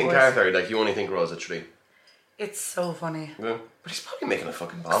think of Nathan Carter, like, you only think Rosa Tralee. It's so funny. Yeah. But he's probably making a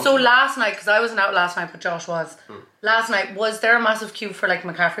fucking bomb. So last night, because I wasn't out last night, but Josh was. Last night, was there a massive queue for like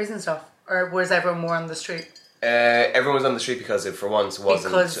McCaffrey's and stuff? Or was everyone more on the street? Everyone was on the street because it for once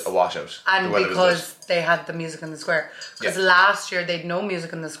wasn't a washout. And because they had the music in the square. Because last year they'd no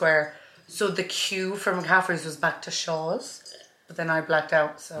music in the square. So the queue for McCaffrey's was back to Shaw's. But then I blacked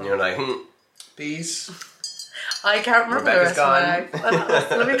out. So. And you're like, peace. I can't remember Rebecca's the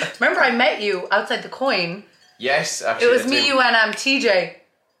rest of my life. Remember I met you outside the Coin. Yes, actually. It was me, you and TJ.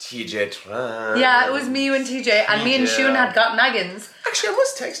 TJ Tran. Yeah, it was me, you and TJ. And me and Shun had got naggins. Actually, I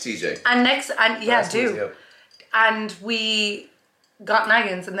must text TJ. And and we got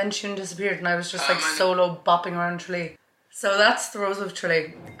naggins and then Shun disappeared and I was just like solo bopping around Tralee. So that's the Rose of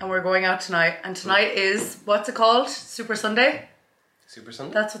Tralee. And we're going out tonight. And tonight is, what's it called? Super Sunday? Super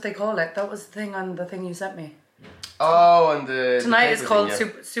Sunday? That's what they call it. That was the thing on the thing you sent me. Oh, and the... Tonight is called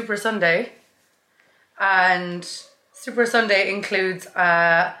Super Sunday. And Super Sunday includes,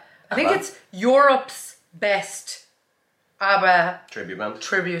 I think it's Europe's best ABBA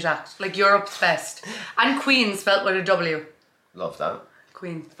tribute act. Like Europe's best. And Queen spelt with a W. Love that.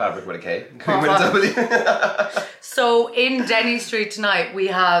 Queen. Fabric with a K. Queen with a W. So in Denny Street tonight we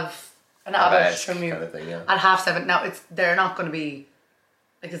have an ABBA tribute kind of thing, at 7:30. Now they're not going to be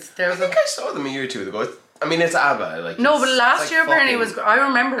like it's. I think I saw them a year or two ago. I mean, it's ABBA. Like no, but last year apparently was. I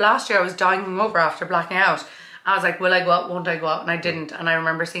remember last year I was dying over after blacking out. I was like, will I go out? Won't I go out? And I didn't. And I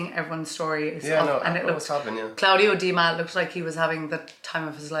remember seeing everyone's stories. Yeah, no, and it looked happening. Yeah. Claudio Di Matt looked like he was having the time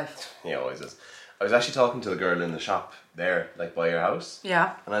of his life. He always is. I was actually talking to the girl in the shop there, like by your house.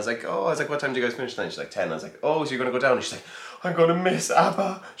 Yeah. And I was like, what time do you guys finish tonight? She's like 10. I was like, oh, so you're gonna go down? And she's like, I'm gonna miss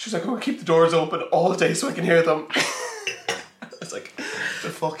ABBA. She's like, I'm gonna keep the doors open all day so I can hear them. It's like the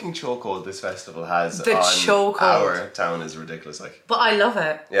fucking chokehold this festival has on our town is ridiculous. Like, but I love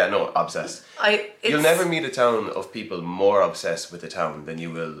it. Yeah, no, obsessed. You'll never meet a town of people more obsessed with the town than you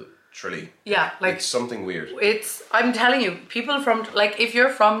will Tralee. Yeah, like it's something weird. I'm telling you, people from like if you're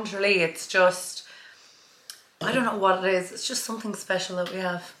from Tralee, it's just I don't know what it is. It's just something special that we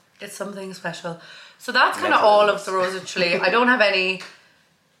have. It's something special. So that's kind of all of the Rose of Tralee. I don't have any.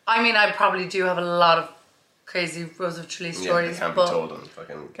 I mean, I probably do have a lot of crazy Rose of Tralee stories. Yeah, they can't be told on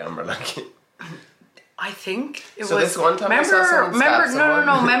fucking camera, like. I think it so was. This one time I saw someone stab someone.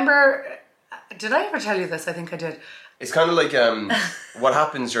 No. Remember? Did I ever tell you this? I think I did. It's kind of like what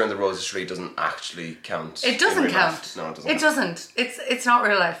happens during the Rose of Tralee doesn't actually count. It doesn't count. Life. No, it doesn't. It doesn't. It's not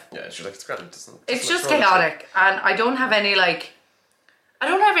real life. Yeah, it's just like it's great. It's just chaotic, and I don't have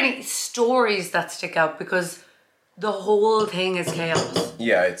any stories that stick out because the whole thing is chaos.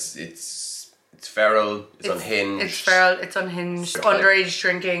 Yeah, it's feral. It's unhinged. It's feral. It's unhinged. Underage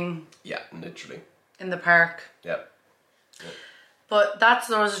drinking. Yeah, literally. In the park. Yeah. But that's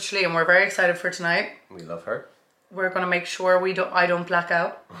the Rose of Tralee, and we're very excited for tonight. We love her. We're gonna make sure I don't black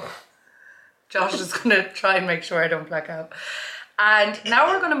out. Josh is gonna try and make sure I don't black out. And now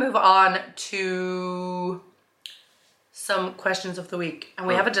we're gonna move on to some questions of the week, and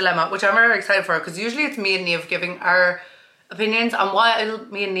we have a dilemma, which I'm very excited for because usually it's me and Niamh giving our opinions, and while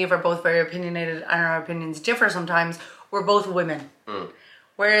me and Niamh are both very opinionated and our opinions differ sometimes, we're both women.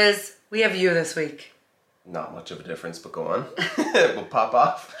 Whereas we have you this week. Not much of a difference, but go on. We'll pop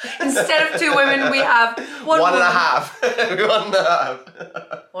off. Instead of 2 women, we have one and a half.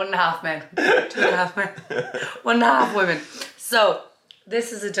 1.5. 1.5 men. 2.5 men. 1.5 women. So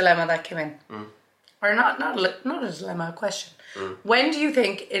this is a dilemma that came in, or not a dilemma, a question. When do you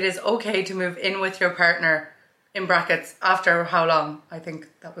think it is okay to move in with your partner? In brackets, after how long? I think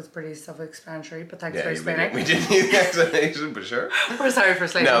that was pretty self-explanatory, but thanks for explaining. We didn't need the explanation, but sure. We're sorry for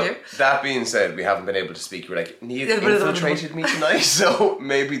slaving you. That being said, we haven't been able to speak. We're like, Niamh infiltrated me tonight, so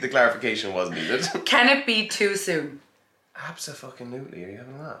maybe the clarification was needed. Can it be too soon? Absolutely. Are you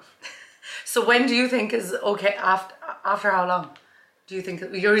having a laugh? So when do you think is okay, after how long? Do you think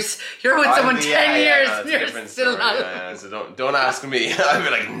you're with someone 10 years and you're still not? Yeah, so don't ask me. I'd be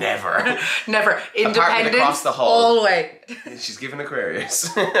like, never. Never. Independence across the hall. all the way. She's given Aquarius.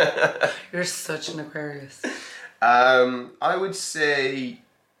 You're such an Aquarius. I would say...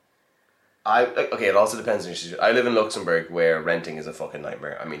 Okay, it also depends on your. I live in Luxembourg where renting is a fucking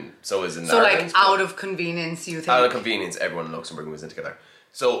nightmare. I mean, so is in So Ireland, like out of convenience, you think? Out of convenience, everyone in Luxembourg moves in together.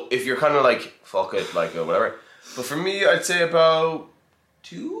 So if you're kind of like, fuck it, like whatever. But for me, I'd say about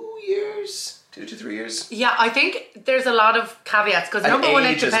 2 years, 2 to 3 years. Yeah, I think there's a lot of caveats because number one,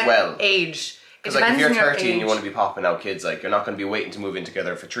 it age as depends. well. Age. Because like if you're 30 and you want to be popping out kids, like you're not going to be waiting to move in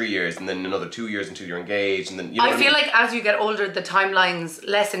together for 3 years and then another 2 years until you're engaged and then. You know I feel like as you get older, the timelines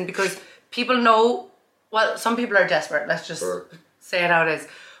lessen because people know. Well, some people are desperate. Let's just say it how it is.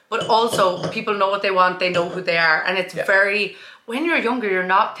 But also, people know what they want. They know who they are, and it's very. When you're younger, you're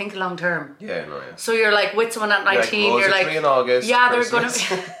not thinking long term. Yeah, no, yeah. So you're like with someone at 19. You're like, in August, yeah, Christmas.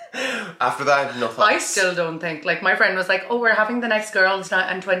 they're gonna. After that, no thoughts. I still don't think. Like my friend was like, "Oh, we're having the next girls'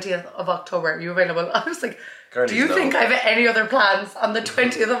 night on 20th of October. Are you available?" I was like, "Do you think I have any other plans on the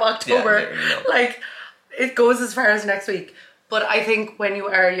 20th of October?" Yeah, like, it goes as far as next week. But I think when you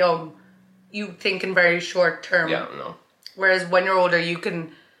are young, you think in very short term. Yeah, no. Whereas when you're older, you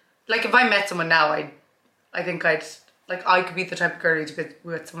can, like, if I met someone now, I think I'd, like, I could be the type of girl to be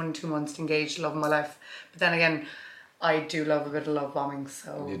with someone in 2 months, engaged, love of my life. But then again, I do love a bit of love bombing,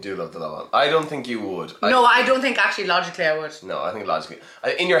 so. You do love the love bombing. I don't think you would. No, I don't think actually logically I would. No, I think logically.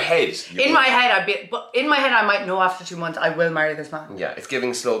 In your head, you in would. my head, I might know after 2 months I will marry this man. Yeah, it's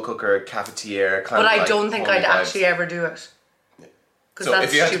giving slow cooker, cafetiere, kind but of I like don't think I'd vibes. actually ever do it. So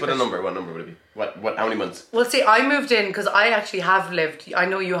if you had to put a number, what number would it be? What? How many months? Well, see, I moved in because I actually have lived. I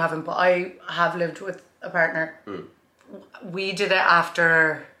know you haven't, but I have lived with a partner. We did it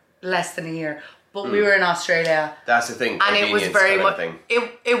after less than a year, but we were in Australia. That's the thing, and it was very much.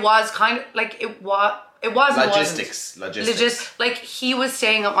 It was kind of like it was. It wasn't logistics. Like he was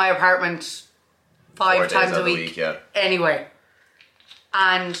staying at my apartment 5 times a week. Yeah. Anyway,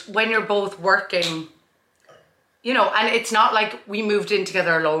 and when you're both working. You know, and it's not like we moved in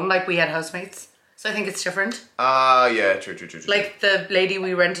together alone, like we had housemates. So I think it's different. Yeah, true. Like the lady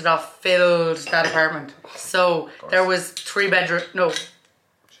we rented off filled that apartment. So there was 4 bedrooms,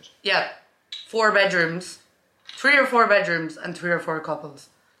 3 or 4 bedrooms and 3 or 4 couples.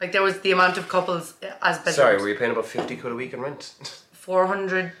 Like there was the amount of couples as bedrooms. Sorry, were you paying about £50 a week in rent?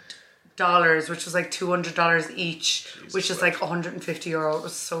 $400, which was like $200 each, which is like €150. It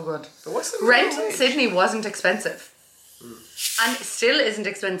was so good. But what's the rent in Sydney wasn't expensive, and it still isn't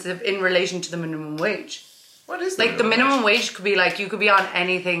expensive in relation to the minimum wage. What is the minimum wage? Could be like you could be on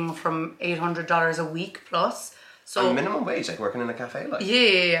anything from $800 a week plus. So on minimum wage, like working in a cafe, like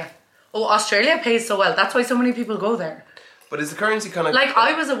yeah. Oh, Australia pays so well. That's why so many people go there. But is the currency kind of like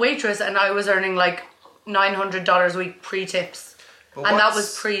I was a waitress and I was earning like $900 a week pre-tips. And that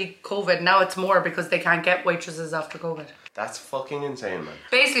was pre-COVID. Now it's more because they can't get waitresses after COVID. That's fucking insane, man.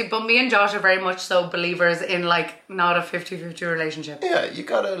 Basically, but me and Josh are very much so believers in like not a 50-50 relationship. Yeah, you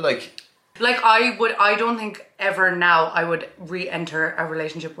gotta like... Like I don't think ever now I would re-enter a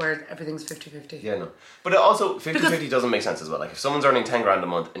relationship where everything's 50-50. Yeah, no. But it also, 50-50 doesn't make sense as well. Like if someone's earning 10 grand a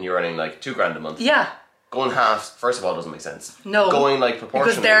month and you're earning like 2 grand a month. Yeah. Going half, first of all, doesn't make sense. No. Going like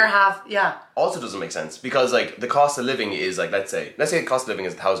proportionally. Because they're half, yeah. Also doesn't make sense because like the cost of living is like, let's say the cost of living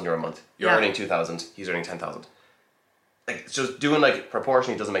is €1,000 a month. You're earning 2,000, he's earning 10,000. Like it's just doing like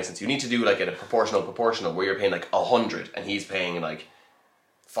proportionally doesn't make sense. You need to do like a proportional where you're paying like 100 and he's paying like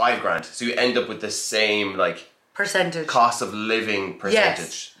 5 grand. So you end up with the same like percentage cost of living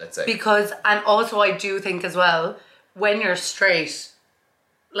percentage, let's say. Because, and also I do think as well, when you're straight,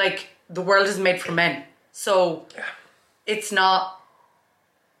 like the world is made for men. So it's not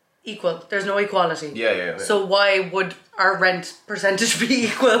equal. There's no equality. Yeah. So why would our rent percentage be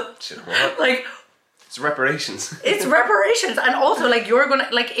equal? Like it's reparations. It's reparations. And also like you're gonna,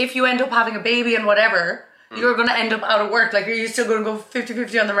 like if you end up having a baby and whatever, you're gonna end up out of work. Like are you still gonna go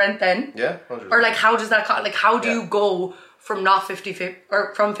 50-50 on the rent then? Yeah, 100%. Or like how does that like how do you go from not 50-50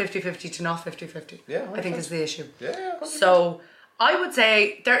 or from 50-50 to not 50-50? Yeah, I think is the issue. Yeah. 100%. So I would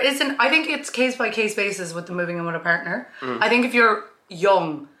say there isn't. I think it's case by case basis with the moving in with a partner. I think if you're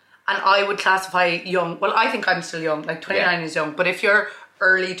young, and I would classify young. Well, I think I'm still young. Like 29 is young, but if you're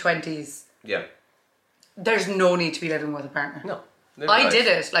early 20s, there's no need to be living with a partner. No, I did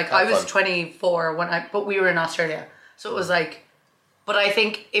it. Like I was 24 but we were in Australia, so it was like. But I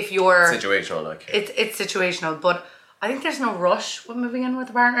think if you're situational, like it's situational. But I think there's no rush with moving in with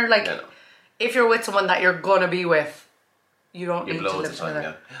a partner. Like if you're with someone that you're gonna be with. you don't need to loads live of time,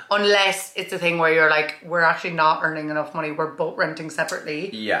 together. Unless it's a thing where you're like, we're actually not earning enough money, we're both renting separately.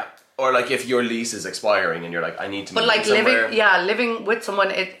 Yeah. Or like if your lease is expiring and you're like, I need to move But like somewhere. living with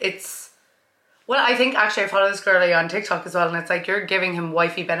someone, it's... Well, I think actually I follow this girl on TikTok as well, and it's like you're giving him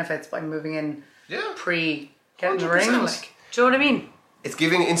wifey benefits by moving in pre-getting the ring. Like, do you know what I mean? It's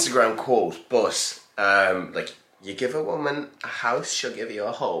giving Instagram quote, but like, you give a woman a house, she'll give you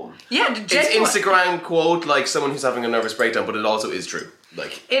a home. Yeah, it's Instagram quote, like someone who's having a nervous breakdown, but it also is true.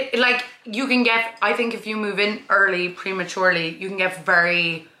 Like you can get, I think if you move in early, prematurely, you can get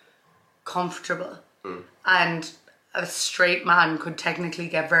very comfortable. And a straight man could technically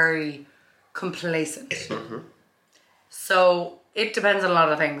get very complacent. So it depends on a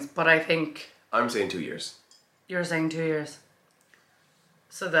lot of things, but I think... I'm saying 2 years. You're saying 2 years.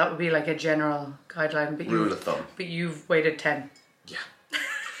 So that would be like a general guideline. But rule of thumb. But you've waited 10. Yeah.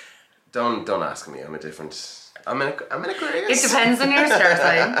 Don't ask me. I'm an Aquarius. It depends on your star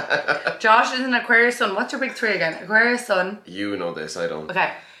sign. Josh is an Aquarius sun. What's your big three again? Aquarius sun. You know this, I don't.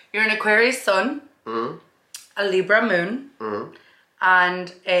 Okay. You're an Aquarius sun, a Libra moon,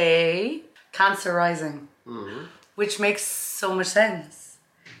 and a Cancer rising. Which makes so much sense.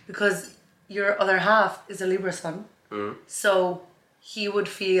 Because your other half is a Libra sun. So he would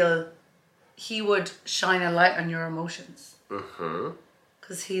shine a light on your emotions.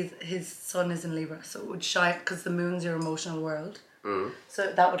 Because his sun is in Libra, so it would shine, because the moon's your emotional world.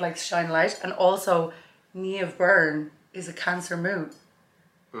 So that would like shine light. And also, Niamh Byrne is a Cancer moon,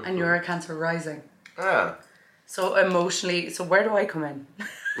 and you're a Cancer rising. So emotionally, so where do I come in?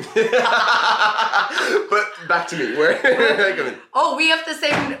 But back to me, where do I come in? Oh, we have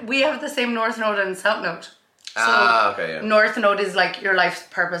the same North Node and South Node. So okay, yeah. North Node is like your life's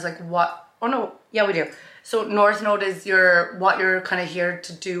purpose, like what? Oh no, yeah, we do. So North Node is what you're kind of here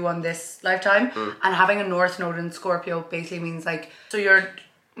to do on this lifetime, and having a North Node in Scorpio basically means like, so your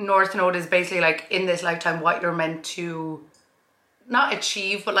North Node is basically like in this lifetime what you're meant to not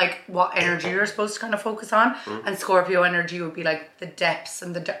achieve, but like what energy you're supposed to kind of focus on. And Scorpio energy would be like the depths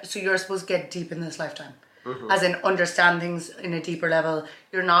and so you're supposed to get deep in this lifetime. As in understand things in a deeper level.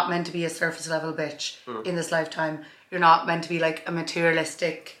 You're not meant to be a surface level bitch in this lifetime. You're not meant to be like a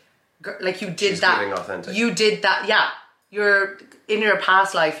materialistic, like you did She's that. getting authentic. You did that, yeah. You're in your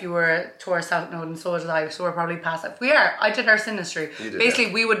past life, you were a Taurus South Node, and so was I. So we're probably past life. We are. I did our synastry.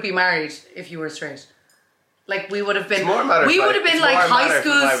 Basically, we would be married if you were straight. Like we would have been. We would have been like high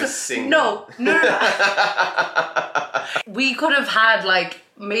school. No. We could have had like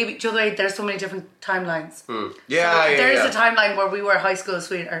maybe. Do you know, there's so many different timelines. Yeah, so there is a timeline where we were high school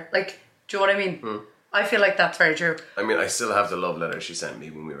sweetheart. Like, do you know what I mean? I feel like that's very true. I mean, I still have the love letter she sent me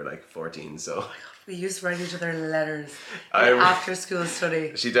when we were like 14. So. Oh my God, we used to write each other letters after school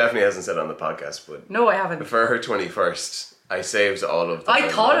study. She definitely hasn't said it on the podcast, but no, I haven't. For her 21st. I saved all of them. I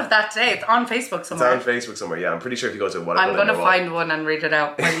thought of that today. It's on Facebook somewhere. It's on Facebook somewhere, yeah. I'm pretty sure if you go to I'm going to find one and read it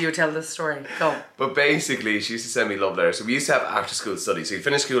out while you tell the story. Go. But basically, she used to send me love letters. So we used to have after school study. So you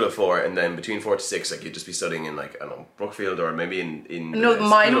finish school at 4 and then between 4 to 6, like you'd just be studying in like, I don't know, Brookfield or maybe in no,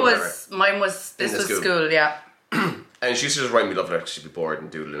 mine was school, yeah. And she used to just write me love letters because she'd be bored and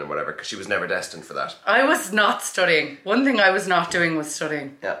doodling and whatever, because she was never destined for that. I was not studying. One thing I was not doing was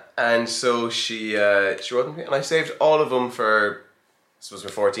studying. Yeah. And so she wrote them, and I saved all of them for, I suppose we're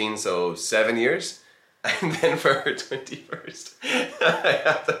 14, so 7 years. And then for her 21st, I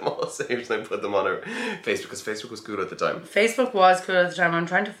had them all saved and I put them on her Facebook, because Facebook was cool at the time. Facebook was cool at the time. I'm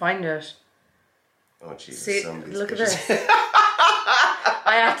trying to find it. Oh, Jesus. See, look at this.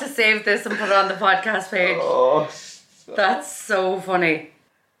 I have to save this and put it on the podcast page. Oh, that's so funny.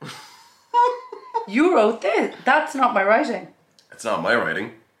 You wrote this. That's not my writing. It's not my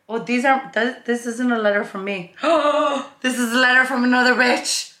writing. Oh, this isn't a letter from me. This is a letter from another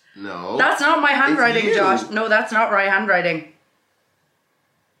bitch. No. That's not my handwriting, Josh. No, that's not right handwriting.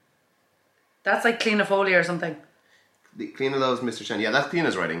 That's like Cleena Foley or something. Cleena loves Mr. Chen. Yeah, that's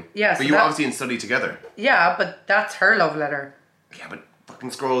Cleena's writing. Yeah, but you were obviously in study together. Yeah, but that's her love letter. Yeah, but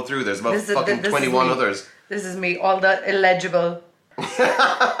fucking scroll through. There's about fucking 21 others. This is me. All the illegible.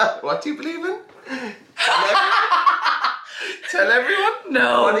 What do you believe in? Tell everyone?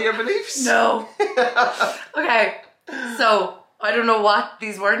 No. What are your beliefs? No. Okay, so I don't know what,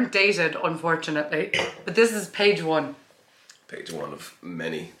 these weren't dated, unfortunately, but this is page 1. Page 1 of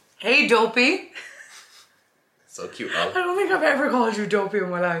many. Hey, Dopey. So cute, Al. I don't think I've ever called you Dopey in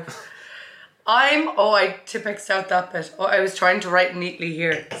my life. I Tipex out that bit. Oh, I was trying to write neatly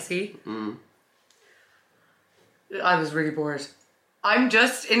here. See? I was really bored. I'm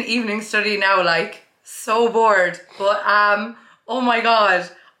just in evening study now, like, so bored. But, oh my God,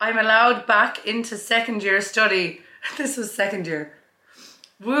 I'm allowed back into second year study This was second year.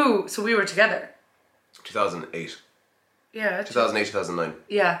 Woo! So we were together. 2008. Yeah. 2008, 2009.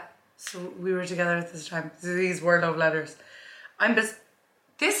 Yeah. So we were together at this time. These were love letters.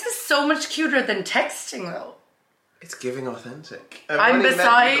 This is so much cuter than texting though. It's giving authentic. I'm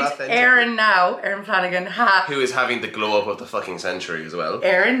beside Erin now, Erin Flanagan. Who is having the glow up of the fucking century as well.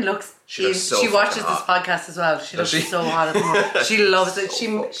 Erin looks... She watches this podcast as well. She looks so hot at the moment. She loves it.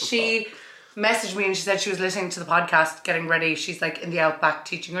 She messaged me and she said she was listening to the podcast, getting ready. She's like in the outback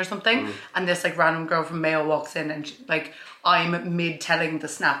teaching or something. And this like random girl from Mayo walks in and I'm mid telling the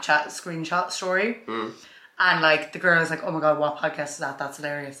Snapchat screenshot story. And like the girl is like, oh my God, what podcast is that? That's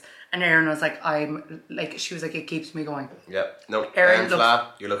hilarious. And Erin was like, she was like, it keeps me going. Yep. No, Erin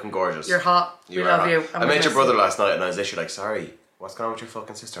Fla, you're looking gorgeous. You're hot. We love you. I met your brother last night and I was literally like, sorry, what's going on with your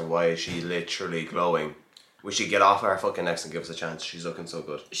fucking sister? Why is she literally glowing? We should get off our fucking necks and give us a chance. She's looking so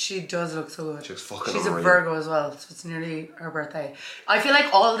good. She does look so good. She looks fucking She's unreal. a Virgo as well, so it's nearly her birthday. I feel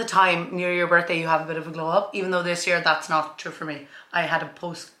like all the time near your birthday you have a bit of a glow up, even though this year that's not true for me. I had a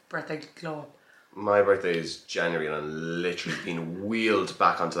post-birthday glow up. My birthday is January and I'm literally being wheeled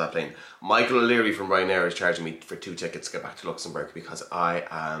back onto that plane. Michael O'Leary from Ryanair is charging me for 2 tickets to get back to Luxembourg because I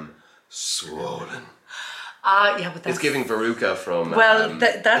am swollen. Yeah, but that's... It's giving Veruca from... Well,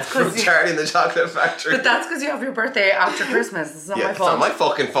 that's because... From Charlie and the Chocolate Factory. But that's because you have your birthday after Christmas. It's not my fault. It's not my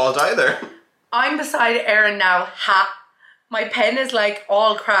fucking fault either. I'm beside Erin now. My pen is like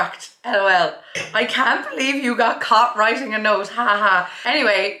all cracked. LOL. I can't believe you got caught writing a note. Ha ha.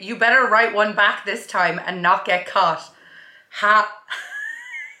 Anyway, you better write one back this time and not get caught. Ha.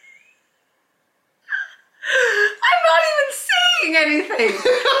 I'm not even saying anything.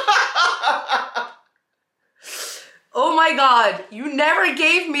 Oh my God. You never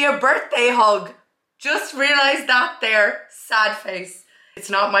gave me a birthday hug. Just realised that there. Sad face. It's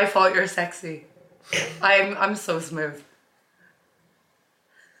not my fault you're sexy. I'm so smooth.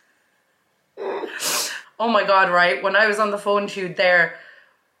 Oh my God, right? When I was on the phone to you, there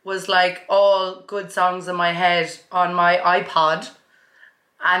was like all good songs in my head on my iPod.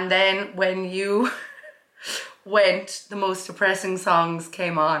 And then when you went, the most depressing songs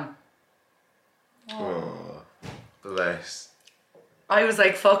came on. Oh, bless. I was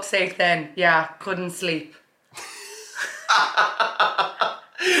like, fuck's sake then. Yeah, couldn't sleep.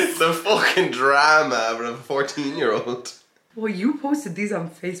 The fucking drama of a 14-year-old. Well, you posted these on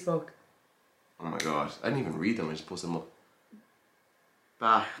Facebook. Oh my God, I didn't even read them, I just posted them up.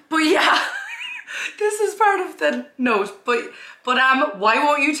 Bah. But yeah, this is part of the note. But why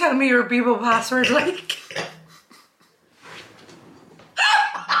won't you tell me your Bebo password? Like,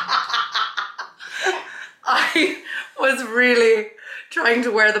 I was really trying to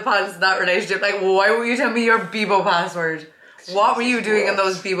wear the pants in that relationship. Like, why won't you tell me your Bebo password? What were you doing in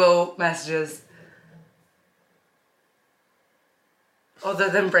those Bebo messages? Other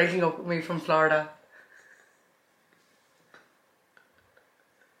than breaking up with me from Florida.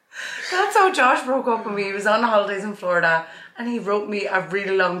 That's how Josh broke up with me. He was on holidays in Florida and he wrote me a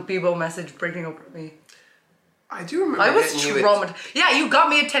really long Bebo message breaking up with me. I do remember. I was traumatized. Yeah, you got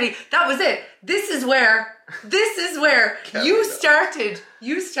me a teddy. That was it. This is where you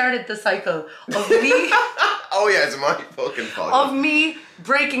started the cycle of me. Oh yeah, it's my fucking fault. Of me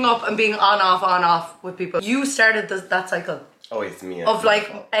breaking up and being on off with people. You started that cycle. Oh, it's me. Of like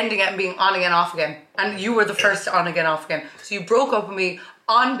ending it and being on again, off again. And you were the first on again, off again. So you broke up with me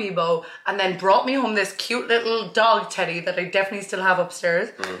on Bebo and then brought me home this cute little dog teddy that I definitely still have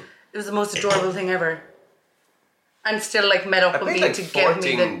upstairs. It was the most adorable thing ever. And still like met up with me to give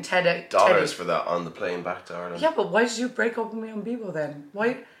me the teddy. $14 for that on the plane back to Ireland. Yeah, but why did you break up with me on Bebo then?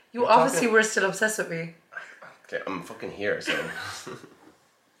 Why? You obviously were still obsessed with me. Okay, I'm fucking here, so...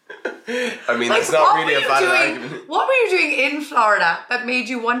 I mean, like, it's not really a valid argument. What were you doing in Florida that made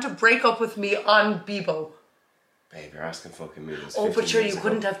you want to break up with me on Bebo? Babe, you're asking fucking me this. Oh, but sure, you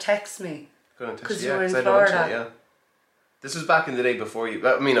couldn't have texted me. Couldn't text because you, you were in Florida. Florida. Yeah. This was back in the day before you...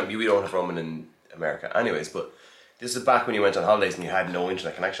 I mean, we don't have Roman in America anyways, but this is back when you went on holidays and you had no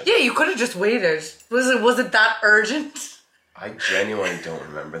internet connection. Yeah, you could have just waited. Was it that urgent? I genuinely don't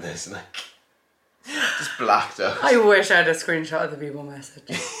remember this. Like, just blacked out. I wish I had a screenshot of the Bebo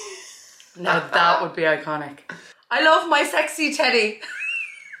message. Now that would be iconic. I love my sexy teddy.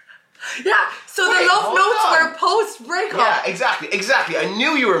 Yeah, so the love notes were post breakup. Yeah, exactly. I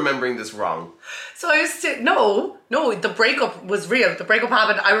knew you were remembering this wrong. So I was no, the breakup was real. The breakup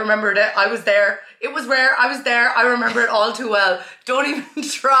happened. I remembered it. I was there. It was rare. I was there. I remember it all too well. Don't even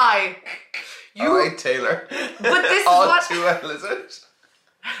try. Alright, Taylor. But this all is what... too well, is it?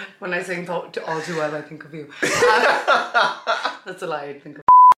 When I sing all too well, I think of you. That's a lie. I think of...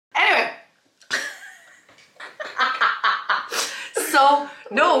 Anyway. So,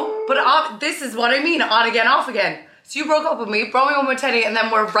 no, but this is what I mean, on again, off again. So you broke up with me, brought me home with Teddy, and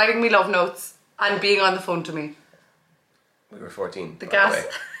then were writing me love notes and being on the phone to me. We were 14. The gas.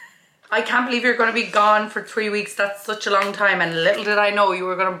 I can't believe you're going to be gone for 3 weeks. That's such a long time. And little did I know you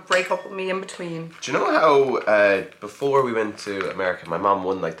were going to break up with me in between. Do you know how before we went to America, my mom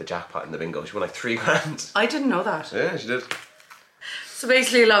won like the jackpot in the bingo? She won like $3,000. I didn't know that. Yeah, she did. So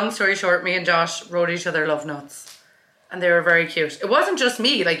basically, long story short, me and Josh wrote each other love notes. And they were very cute. It wasn't just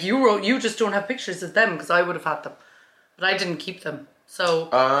me. Like you just don't have pictures of them because I would have had them. But I didn't keep them. So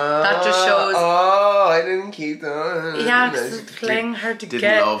that just shows. Oh, I didn't keep them. Yeah, because it's playing hard to didn't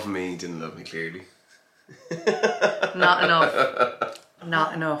get. Didn't love me clearly. Not enough.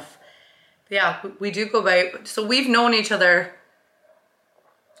 Not enough. But yeah, we do go by. So we've known each other.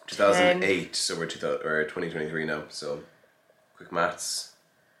 2008, so we're 2023 now. So quick maths.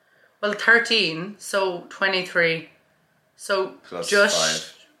 Well, 13, so 23. So plus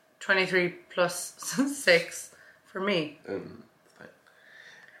just 5. 23 plus 6 for me. Fine.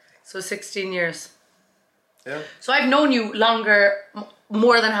 So 16 years. Yeah. So I've known you longer,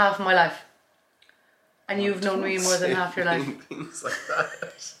 more than half of my life. And you've known me more than half your life. Things like that.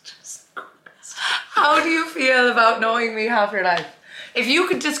 Jesus Christ. How do you feel about knowing me half your life? If you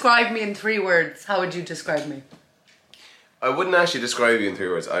could describe me in 3 words, how would you describe me? I wouldn't actually describe you in 3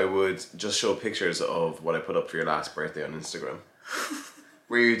 words. I would just show pictures of what I put up for your last birthday on Instagram.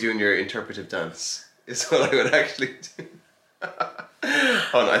 Where you're doing your interpretive dance. Is what I would actually do.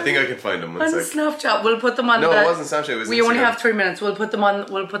 Hold on, I think I can find them. On Snapchat, we'll put them on. No, it wasn't Snapchat. It was. We Instagram. only have 3 minutes. We'll put them on.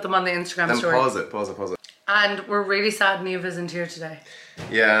 We'll put them on the Instagram then story. Pause it. And we're really sad Niamh isn't here today.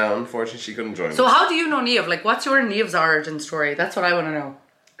 Yeah, unfortunately, she couldn't join us. So how do you know Niamh? Like, what's your Niamh's origin story? That's what I want to know.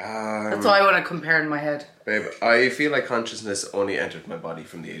 That's what I want to compare in my head. Babe, I feel like consciousness only entered my body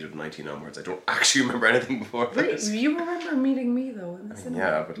from the age of 19 onwards. I don't actually remember anything before that. You remember meeting me though?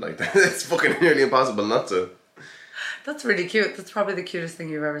 Yeah, but like it's fucking nearly impossible not to. That's really cute. That's probably the cutest thing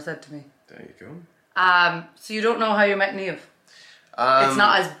you've ever said to me. There you go. So you don't know how you met Niamh? It's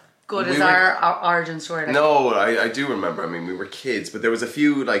not as good as our origin story. Like. No, I do remember. I mean, we were kids, but there was a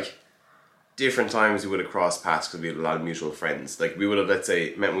few like different times we would have crossed paths because we had a lot of mutual friends. Like we would have, let's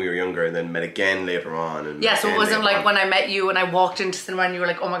say, met when we were younger and then met again later on. And yeah, so it wasn't like when I met you and I walked into cinema and you were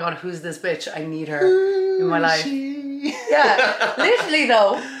like, oh my god, who's this bitch? I need her in my life. Yeah, literally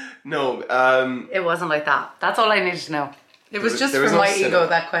though. No, it wasn't like that. That's all I needed to know. It was just for my ego.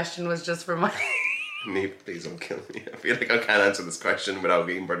 That question was just for my... Niamh, please don't kill me. I feel like I can't answer this question without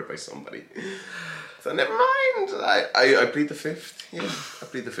being murdered by somebody. So never mind. I plead the fifth. Yeah, I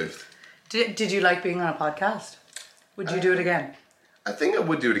plead the fifth. Did you like being on a podcast? Would you do it again? I think I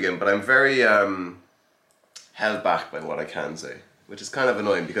would do it again, but I'm very held back by what I can say, which is kind of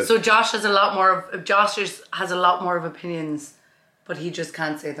annoying because... So Josh has a lot more of opinions, but he just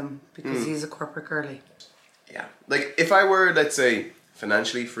can't say them because he's a corporate girly. Yeah. Like, if I were, let's say,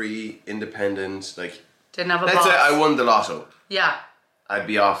 financially free, independent, like... Didn't have a let's boss. say I won the lotto. Yeah. I'd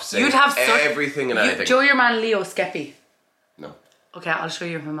be off saying everything and anything. Joe, your man Leo Skeppy. No. Okay, I'll show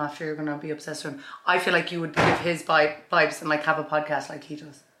you him after. You're going to be obsessed with him. I feel like you would give his vibes and like have a podcast like he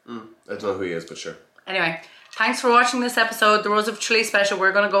does. I don't know who he is, but sure. Anyway, thanks for watching this episode, the Rose of Tralee special.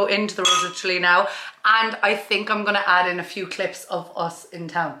 We're going to go into the Rose of Tralee now. And I think I'm going to add in a few clips of us in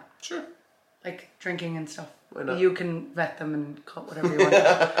town. Sure. Like drinking and stuff. Why not? You can vet them and cut whatever you want.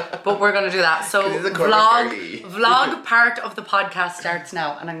 But we're going to do that. So vlog part of the podcast starts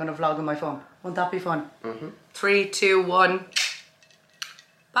now. And I'm going to vlog on my phone. Won't that be fun? 3, 2, 1...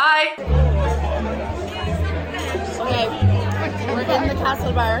 Bye! Okay, we're in the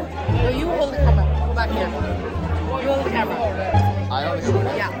castle bar. No, you hold the camera. Go back here. You hold the camera. I hold the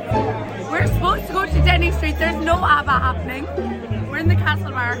camera? Yeah. We're supposed to go to Denny Street. There's no ABBA happening. We're in the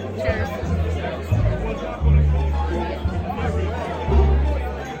castle bar. Cheers.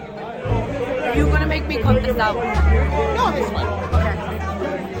 Are you going to make me cut this out? No, this one. Okay.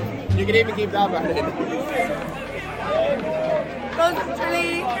 You can even keep that back in. Rose of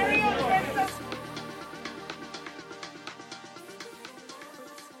Tralee.